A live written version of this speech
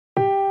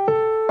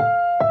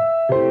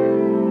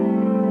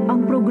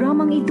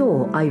Programang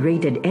ito ay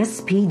rated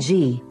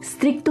SPG.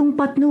 Striktong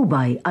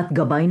patnubay at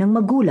gabay ng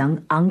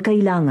magulang ang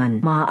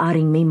kailangan.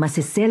 Maaaring may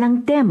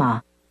masiselang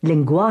tema,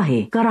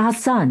 lengguwahe,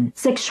 karahasan,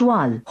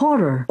 sexual,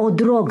 horror o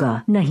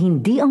droga na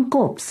hindi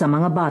angkop sa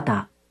mga bata.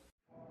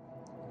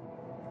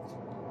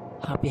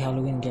 Happy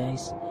Halloween,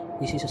 guys.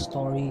 This is a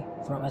story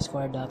from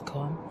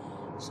Esquire.com.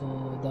 So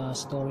the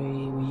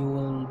story you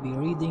will be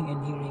reading and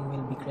hearing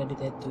will be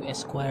credited to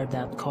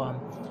Esquire.com.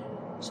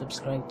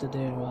 Subscribe to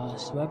their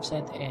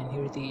website, and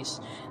here it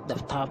is: the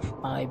top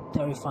 5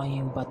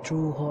 terrifying but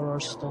true horror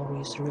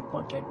stories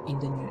reported in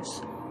the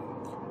news.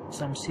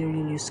 Some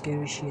Seriously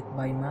Scary Shit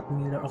by Matt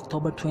Miller,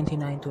 October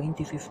 29,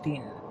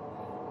 2015.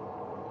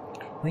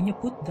 When you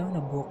put down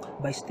a book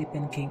by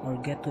Stephen King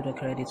or get to the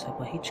credits of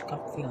a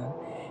Hitchcock film,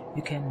 you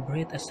can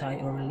breathe a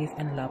sigh of relief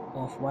and laugh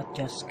off what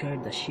just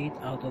scared the shit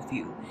out of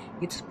you.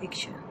 It's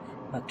fiction,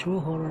 but true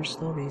horror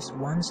stories,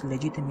 once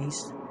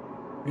legitimized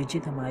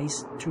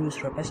through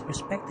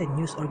respected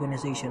news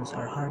organizations,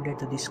 are harder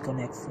to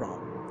disconnect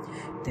from.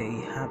 They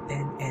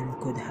happen and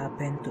could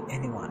happen to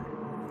anyone.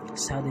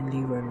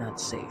 Suddenly we're not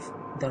safe.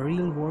 The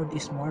real world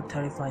is more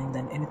terrifying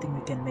than anything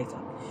we can make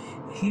up.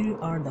 Here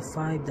are the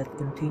 5 that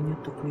continue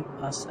to creep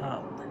us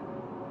out.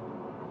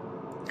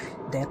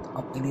 Death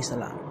of Elisa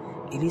Lam.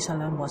 Elisa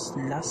Lam was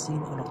last seen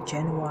on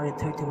January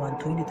 31,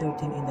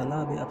 2013 in the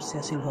lobby of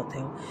Cecil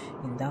Hotel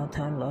in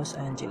downtown Los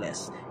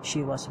Angeles.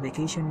 She was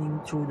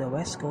vacationing through the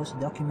West Coast,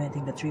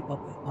 documenting the trip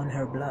on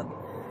her blog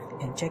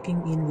and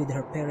checking in with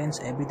her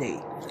parents every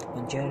day.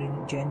 On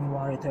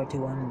January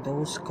 31,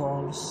 those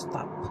calls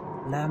stopped.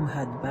 Lam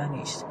had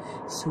vanished.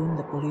 Soon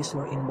the police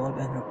were involved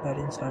and her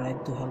parents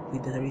arrived to help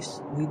with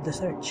the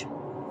search.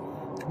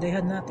 They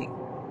had nothing.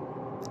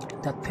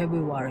 That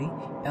February,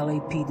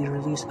 LAPD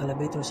released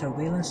elevator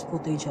surveillance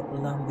footage of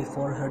Lam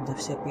before her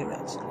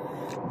disappearance.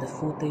 The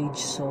footage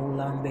saw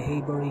Lam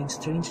behaving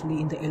strangely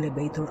in the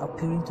elevator,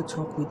 appearing to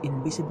talk with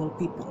invisible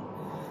people,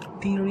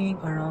 peering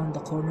around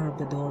the corner of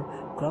the door,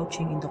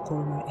 crouching in the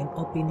corner, and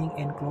opening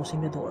and closing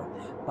the door.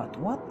 But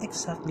what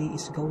exactly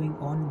is going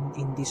on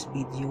in this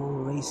video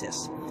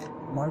raises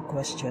more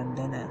questions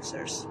than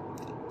answers.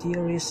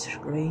 Theories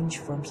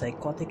range from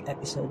psychotic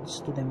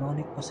episodes to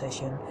demonic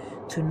possession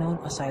to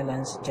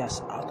non-assailants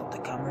just out of the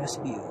camera's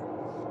view.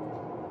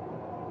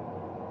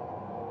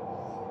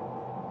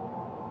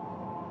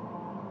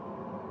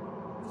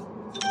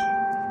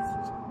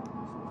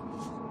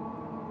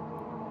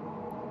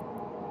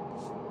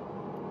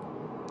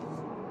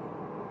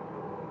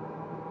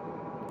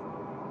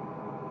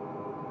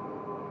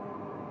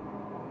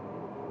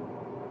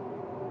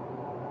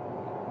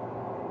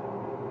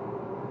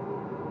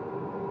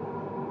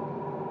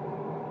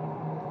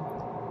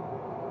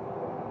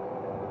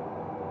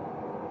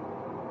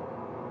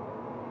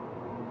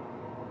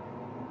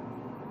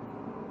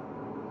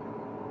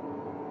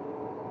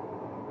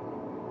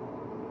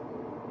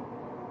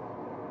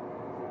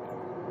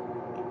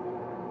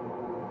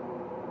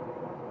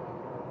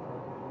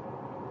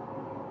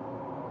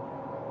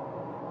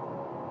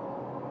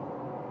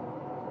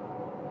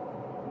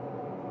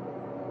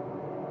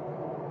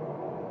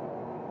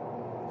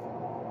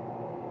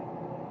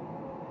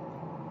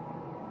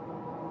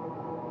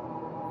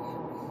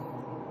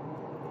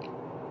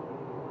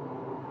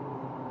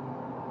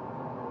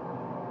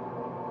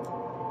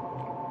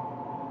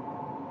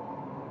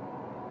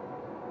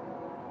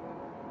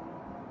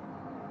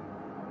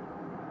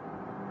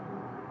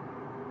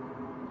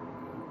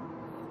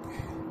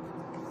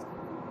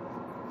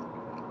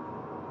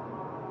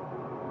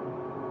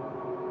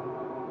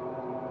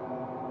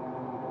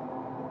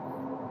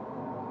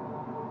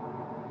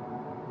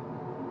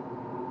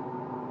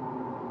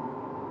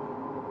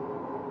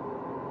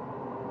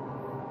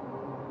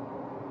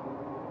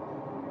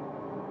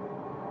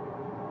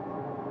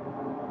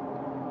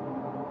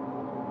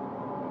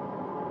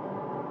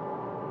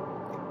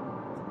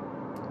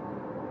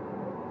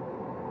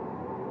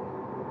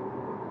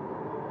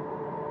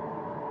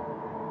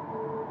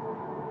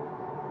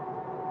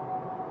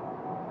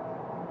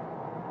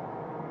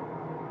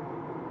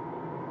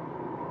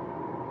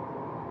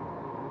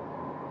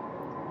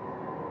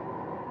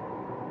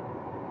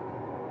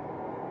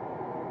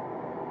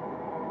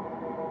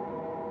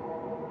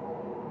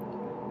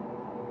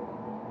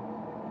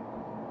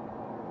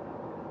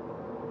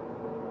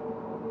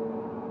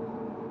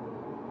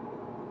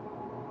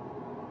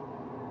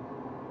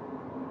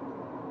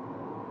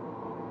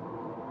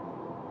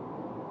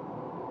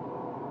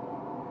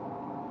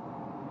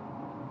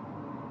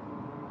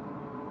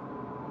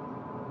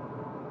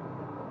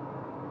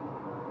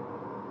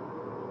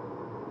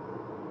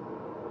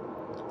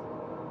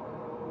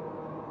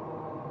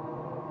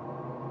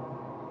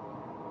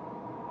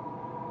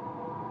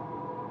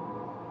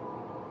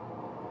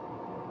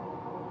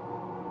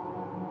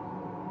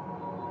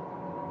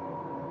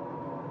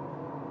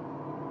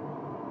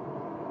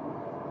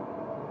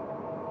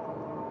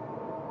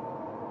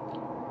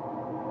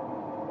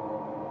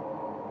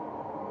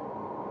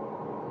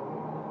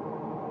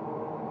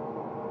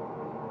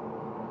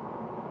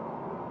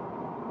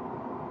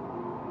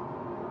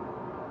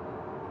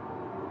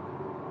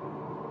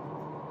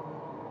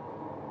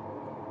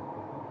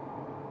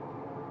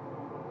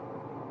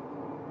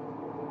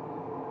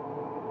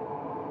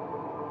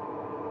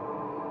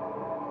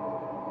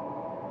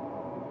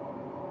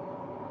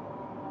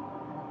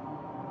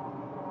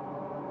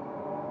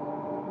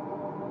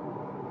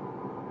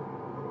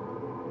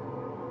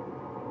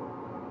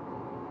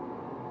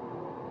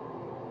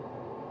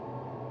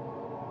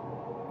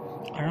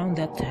 Around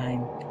that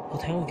time,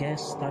 hotel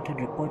guests started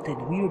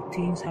reported weird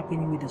things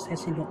happening with the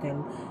Cecil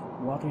Hotel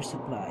water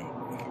supply.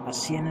 As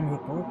CNN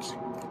reports,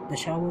 the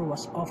shower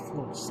was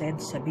awful, said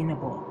Sabina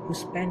Bo, who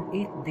spent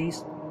 8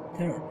 days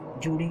there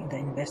during the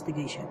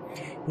investigation.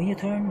 When you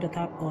turned the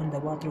tap on, the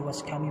water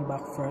was coming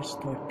back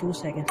first for 2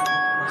 seconds and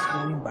it was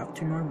going back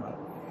to normal.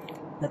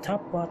 The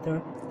tap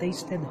water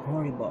tasted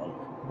horrible,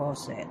 Bo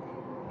said.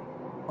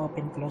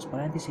 Open close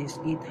parenthesis,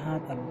 it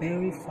had a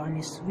very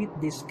funny, sweet,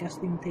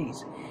 disgusting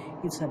taste.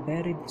 It's a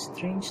very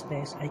strange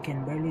taste, I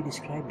can barely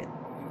describe it.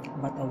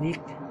 But a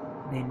week,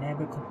 they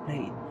never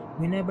complained.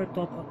 We never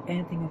thought of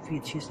anything of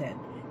it, she said.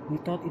 We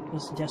thought it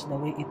was just the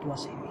way it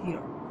was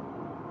here.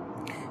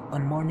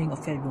 On morning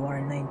of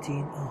February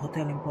 19, a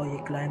hotel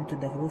employee climbed to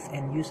the roof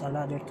and used a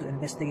ladder to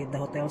investigate the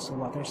hotel's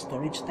water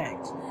storage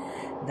tanks.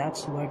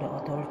 That's where the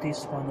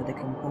authorities found the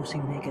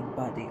decomposing naked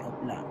body of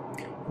Lam,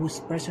 whose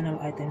personal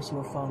items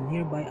were found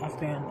nearby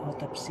after an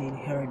autopsy.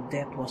 Her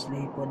death was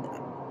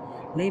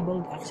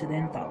labeled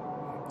accidental.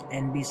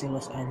 NBC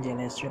Los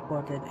Angeles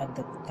reported at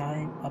the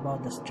time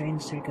about the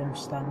strange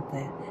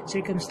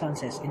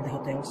circumstances in the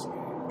hotel's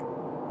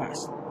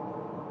past.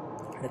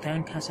 The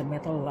tank has a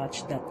metal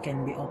latch that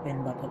can be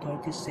opened, but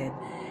authorities said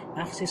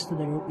access to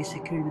the roof is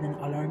secured with an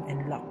alarm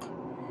and lock.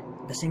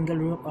 The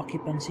single-room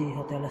occupancy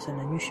hotel has an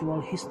unusual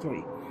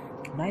history.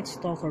 Night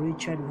stalker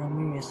Richard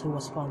Ramirez, who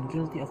was found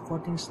guilty of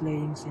 14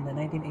 slayings in the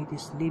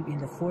 1980s, lived in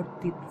the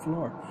 14th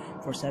floor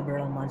for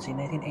several months in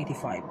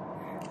 1985.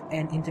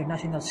 And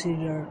international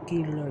serial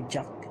killer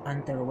Jack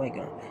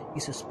Unterweger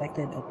is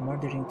suspected of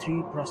murdering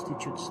 3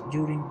 prostitutes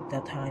during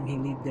the time he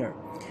lived there.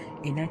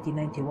 In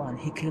 1991,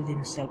 he killed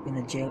himself in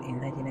a jail in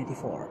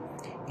 1994.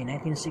 In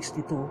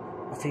 1962,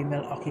 a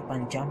female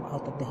occupant jumped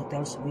out of the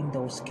hotel's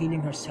windows,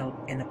 killing herself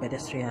and a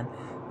pedestrian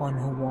on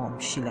whom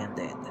she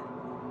landed.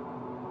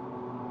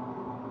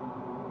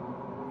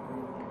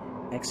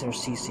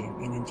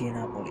 Exorcism in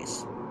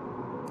Indianapolis.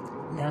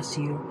 Last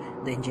year,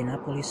 the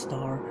Indianapolis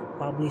Star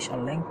published a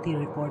lengthy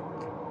report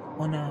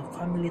on a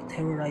family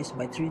terrorized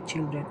by 3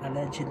 children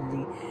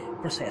allegedly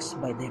possessed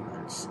by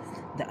demons.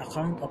 The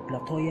account of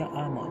Latoya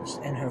Ammons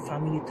and her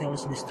family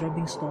tells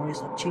disturbing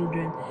stories of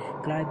children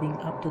climbing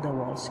up to the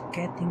walls,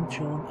 getting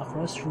thrown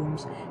across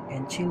rooms,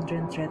 and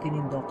children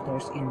threatening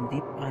doctors in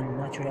deep,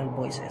 unnatural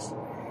voices.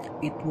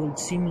 It would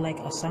seem like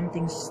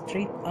something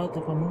straight out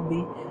of a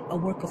movie, a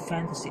work of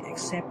fantasy,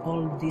 except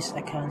all these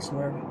accounts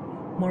were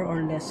more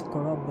or less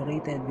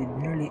corroborated with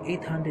nearly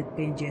 800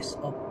 pages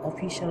of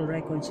official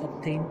records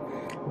obtained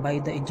by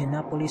the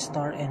Indianapolis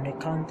Star and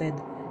recounted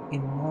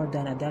in more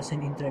than a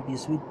dozen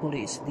interviews with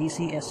police,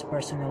 DCS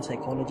personnel,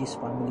 psychologists,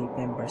 family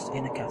members,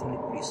 and a Catholic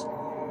priest.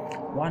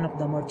 One of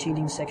the more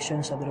chilling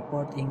sections of the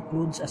report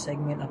includes a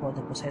segment about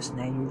the possessed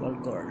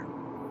 9-year-old girl.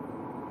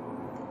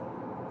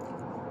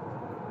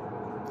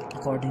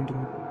 According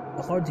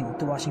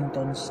to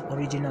Washington's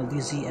original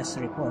DCS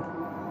report,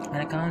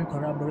 an account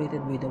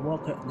corroborated with the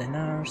walker, the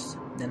nurse,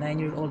 the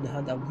 9-year-old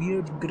had a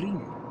weird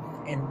grin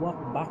and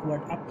walked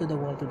backward up to the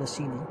wall to the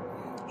ceiling.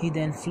 He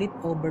then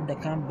flipped over the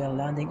campbell,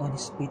 landing on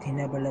his feet. He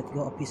never let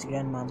go of his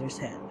grandmother's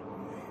hand.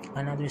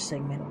 Another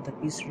segment of the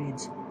piece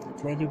reads,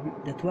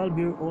 the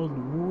 12-year-old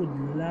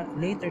would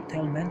later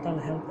tell mental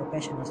health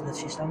professionals that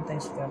she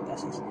sometimes felt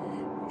as if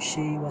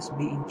she was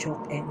being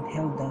choked and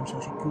held down so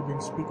she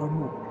couldn't speak or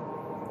move.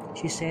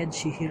 She said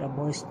she heard a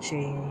voice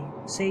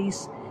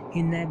says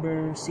he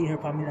never see her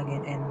family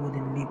again and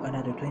wouldn't live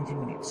another 20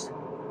 minutes.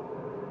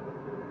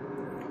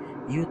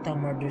 Utah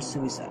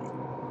murder-suicide.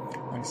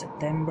 On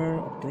September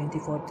of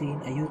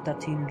 2014, a Utah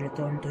teen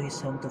returned to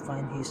his home to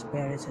find his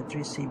parents and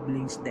 3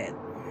 siblings dead.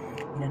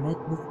 In a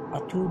notebook,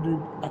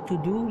 a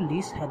to-do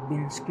list had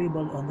been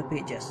scribbled on the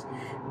pages.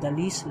 The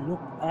list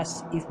looked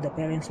as if the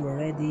parents were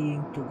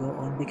readying to go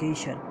on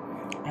vacation.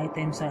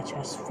 Items such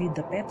as feed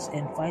the pets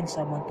and find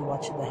someone to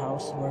watch the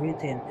house were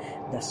written.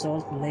 The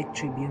Salt Lake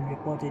Tribune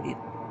reported it.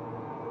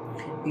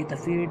 It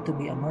appeared to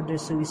be a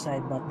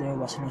murder-suicide, but there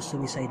was no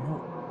suicide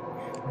note.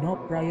 No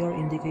prior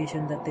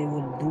indication that they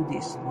would do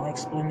this, no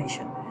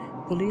explanation.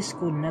 Police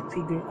could not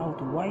figure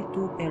out why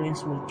 2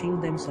 parents would kill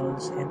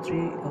themselves and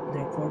 3 of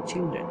their 4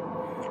 children.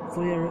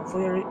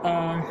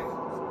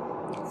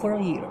 For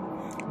a year,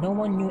 no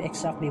one knew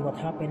exactly what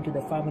happened to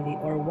the family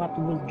or what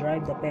would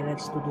drive the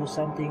parents to do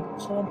something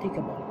so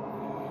unthinkable.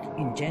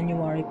 In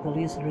January,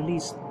 police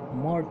released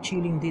more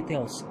chilling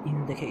details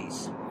in the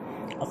case.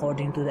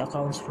 According to the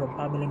accounts from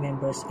family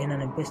members in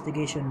an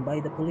investigation by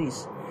the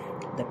police,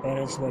 the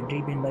parents were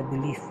driven by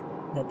belief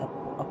that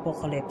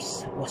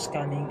apocalypse was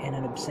coming and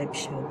an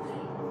obsession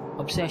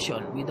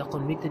with a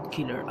convicted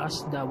killer,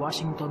 as the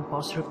Washington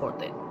Post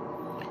reported.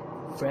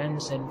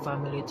 Friends and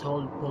family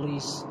told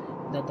police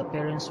that the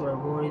parents were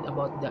worried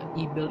about the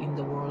evil in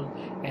the world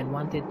and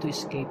wanted to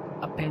escape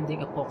a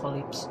pending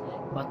apocalypse,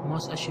 but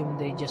most assumed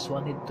they just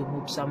wanted to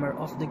move somewhere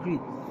off the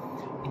grid.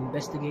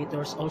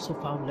 Investigators also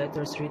found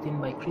letters written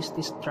by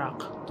Christy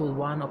Strack to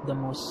one of the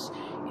most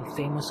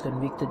infamous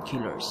convicted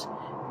killers,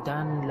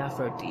 Dan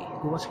Lafferty,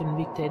 who was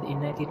convicted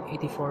in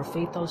 1984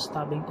 fatal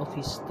stabbing of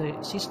his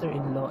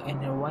sister-in-law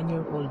and her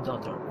 1-year-old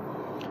daughter.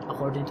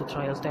 According to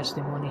trial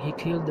testimony, he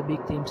killed the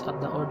victims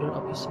at the order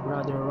of his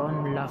brother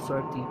Ron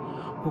Lafferty,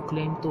 who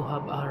claimed to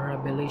have a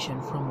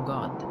revelation from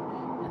God.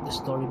 And the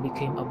story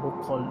became a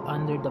book called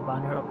Under the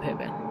Banner of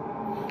Heaven.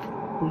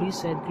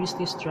 Police said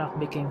Christy Strack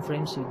became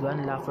friends with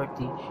Ron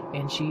Lafferty,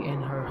 and she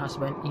and her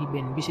husband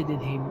even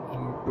visited him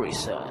in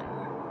prison.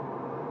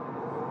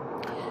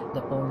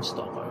 The Porn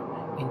Stalker.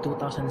 In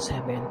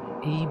 2007,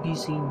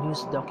 ABC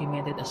News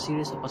documented a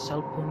series of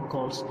cell phone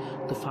calls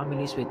to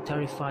families with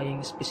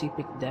terrifying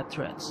specific death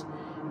threats.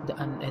 The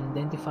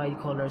unidentified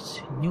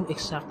callers knew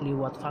exactly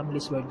what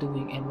families were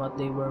doing and what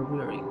they were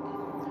wearing.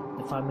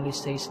 The family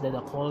says that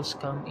the calls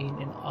come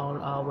in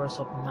all hours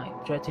of night,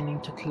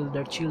 threatening to kill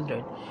their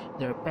children,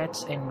 their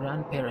pets, and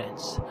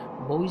grandparents.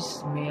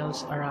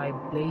 Voicemails arrive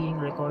playing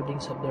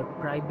recordings of their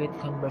private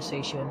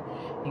conversation,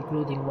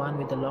 including one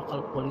with the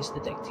local police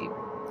detective.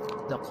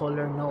 The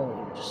caller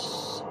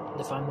knows,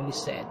 the family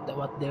said, that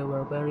what they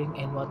were wearing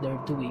and what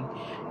they're doing,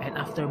 and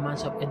after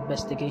months of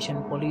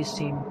investigation, police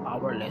seemed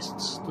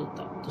powerless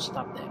to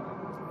stop them.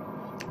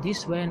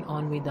 This went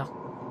on with the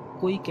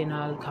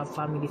Kuikenal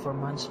family for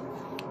months,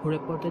 who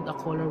reported a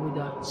caller with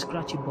a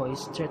scratchy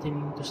voice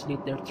threatening to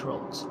slit their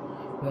throats.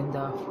 When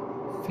the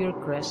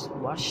Faircrest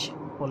Wash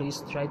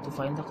police tried to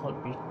find the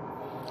culprit,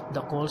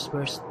 the calls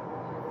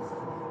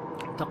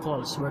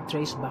were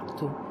traced back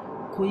to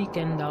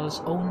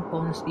Kuykendall's own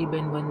phones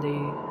even when they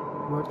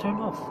were turned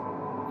off.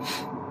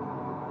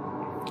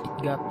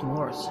 It got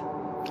worse.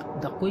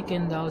 The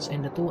Kuykendalls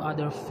and the two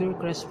other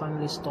Faircrest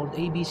families told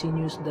ABC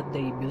News that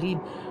they believe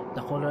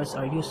the callers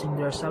are using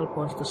their cell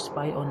phones to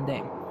spy on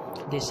them.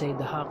 They say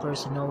the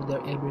hackers know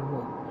their every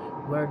move,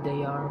 where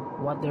they are,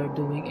 what they're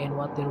doing, and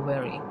what they're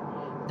wearing.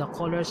 The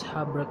callers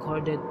have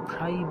recorded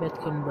private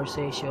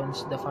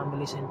conversations, the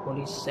families and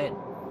police said,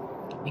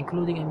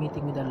 including a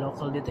meeting with a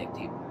local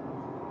detective.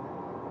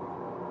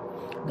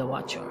 The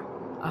Watcher.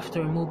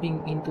 After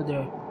moving into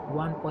their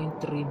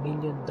 $1.3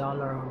 million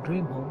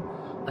dream home,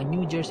 a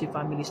New Jersey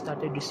family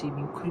started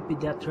receiving creepy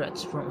death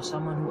threats from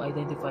someone who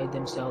identified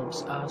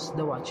themselves as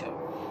the Watcher.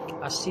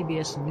 As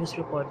CBS News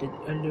reported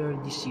earlier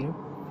this year,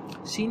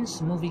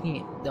 since moving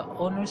in, the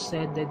owners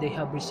said that they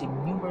have received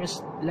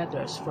numerous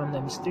letters from the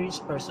mysterious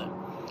person.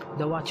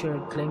 The Watcher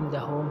claimed the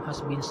home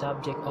has been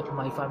subject of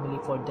my family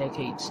for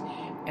decades,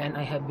 and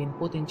I have been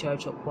put in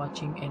charge of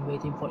watching and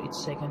waiting for its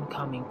second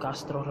coming,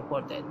 Castro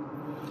reported.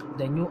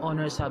 The new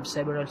owners have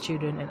several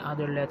children, and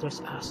other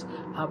letters ask,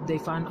 have they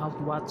found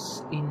out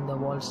what's in the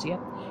walls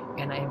yet?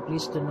 And I am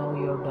pleased to know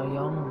you're the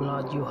young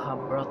blood you have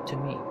brought to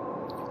me.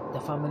 The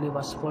family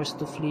was forced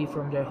to flee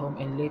from their home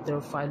and later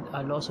filed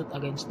a lawsuit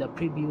against the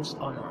previous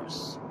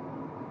owners.